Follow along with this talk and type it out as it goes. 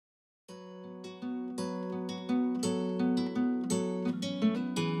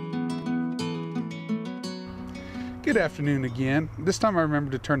Good afternoon again. This time I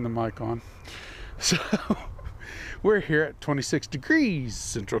remembered to turn the mic on. So we're here at 26 degrees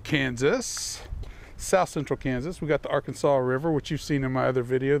Central Kansas, South Central Kansas. We got the Arkansas River, which you've seen in my other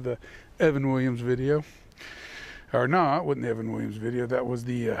video, the Evan Williams video. Or no, it wasn't the Evan Williams video. That was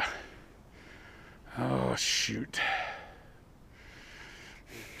the, oh shoot.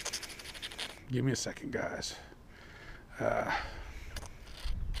 Give me a second, guys.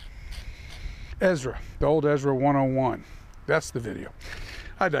 Ezra, the old Ezra 101. That's the video.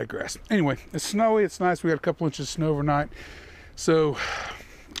 I digress. Anyway, it's snowy, it's nice. We got a couple inches of snow overnight. So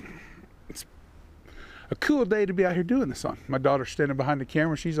it's a cool day to be out here doing this on. My daughter's standing behind the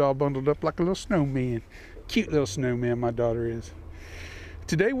camera. She's all bundled up like a little snowman. Cute little snowman, my daughter is.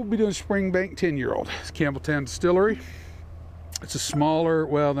 Today we'll be doing Springbank 10-year-old. It's Campbeltown Distillery. It's a smaller,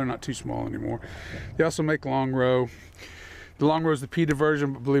 well, they're not too small anymore. They also make long row. The long row is the peated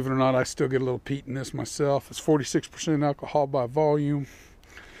version, but believe it or not, I still get a little peat in this myself. It's 46% alcohol by volume,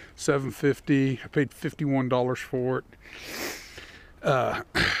 $7.50. I paid $51 for it. I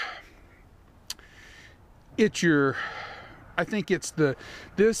think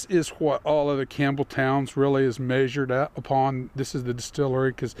this is what all other Campbelltowns really is measured upon. This is the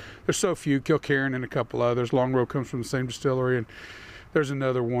distillery, because there's so few. Kilcairn and a couple others. Long Row comes from the same distillery, and there's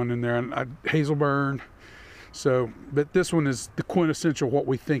another one in there, and Hazelburn. So, but this one is the quintessential what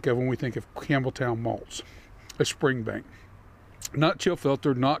we think of when we think of Campbeltown malts, a Springbank. Not chill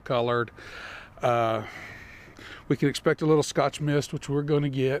filtered, not colored. We can expect a little Scotch mist, which we're going to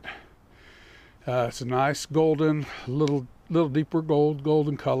get. It's a nice golden, little deeper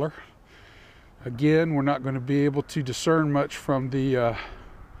golden color. Again, we're not going to be able to discern much from the,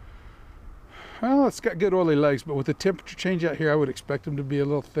 well, it's got good oily legs, but with the temperature change out here, I would expect them to be a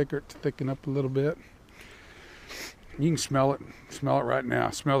little thicker, to thicken up a little bit. You can smell it right now.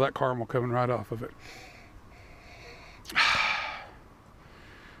 Smell that caramel coming right off of it.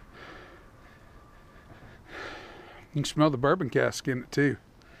 You can smell the bourbon cask in it too.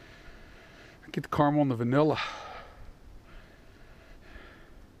 Get the caramel and the vanilla.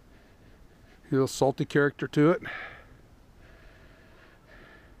 A little salty character to it.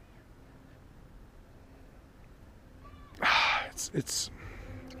 It's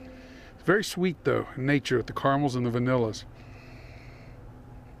very sweet though in nature with the caramels and the vanillas.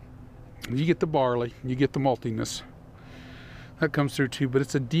 You get the barley, you get the maltiness. That comes through too, but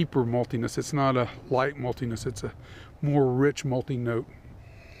it's a deeper maltiness. It's not a light maltiness, it's a more rich malty note.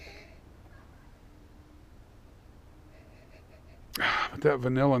 But that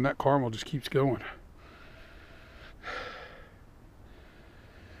vanilla and that caramel just keeps going.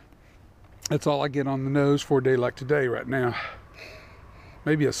 That's all I get on the nose for a day like today right now.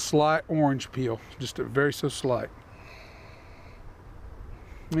 Maybe a slight orange peel, just a very so slight.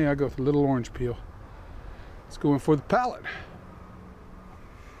 Yeah, I go with a little orange peel. Let's go in for the palate.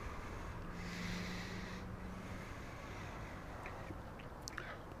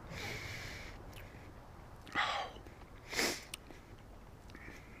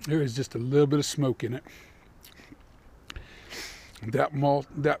 There is just a little bit of smoke in it. That malt,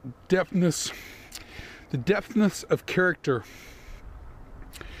 that depthness, the depthness of character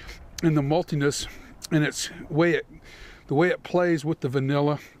and the maltiness and the way it plays with the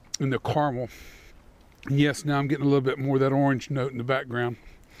vanilla and the caramel. And yes, now I'm getting a little bit more of that orange note in the background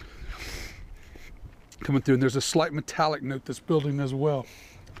coming through, and there's a slight metallic note that's building as well.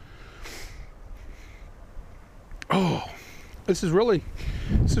 Oh, this is really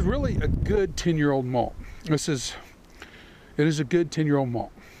a good 10-year-old malt. It is a good 10-year-old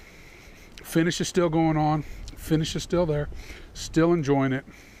malt. Finish is still going on. Finish is still there. Still enjoying it.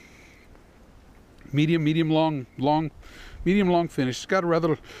 Medium long finish. It's got a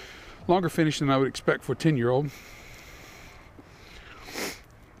rather longer finish than I would expect for a 10-year-old.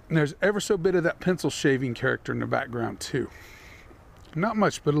 And there's ever so bit of that pencil shaving character in the background too. Not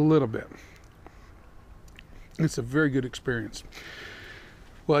much, but a little bit. It's a very good experience.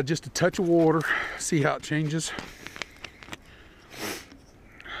 Well, just a touch of water, see how it changes.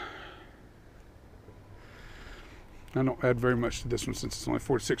 I don't add very much to this one since it's only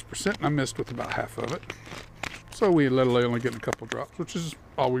 46%, and I missed with about half of it. So we literally only get a couple drops, which is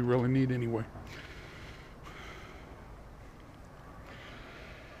all we really need anyway.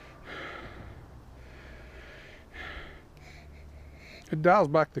 It dials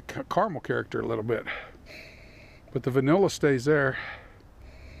back the caramel character a little bit, but the vanilla stays there.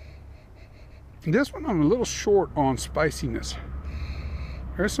 This one I'm a little short on spiciness.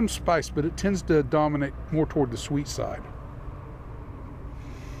 There's some spice, but it tends to dominate more toward the sweet side.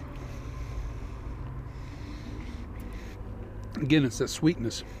 Again, it's that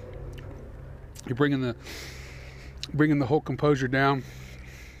sweetness. You're bringing bringing the whole composure down.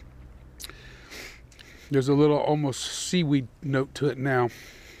 There's a little almost seaweed note to it now.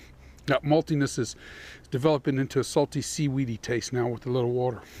 That maltiness is developing into a salty seaweedy taste now with a little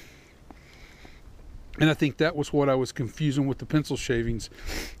water. And I think that was what I was confusing with the pencil shavings.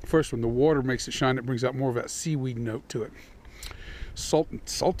 First, when the water makes it shine, it brings out more of that seaweed note to it.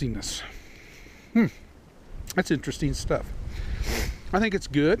 Saltiness. That's interesting stuff. I think it's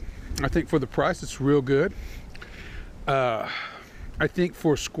good. I think for the price, it's real good. I think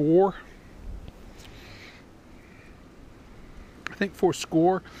for score,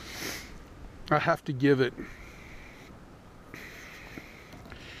 I have to give it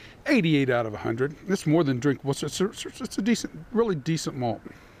 88 out of 100. It's more than drinkable. It's a decent, really decent malt.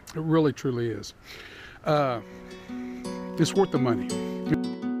 It really, truly is. It's worth the money.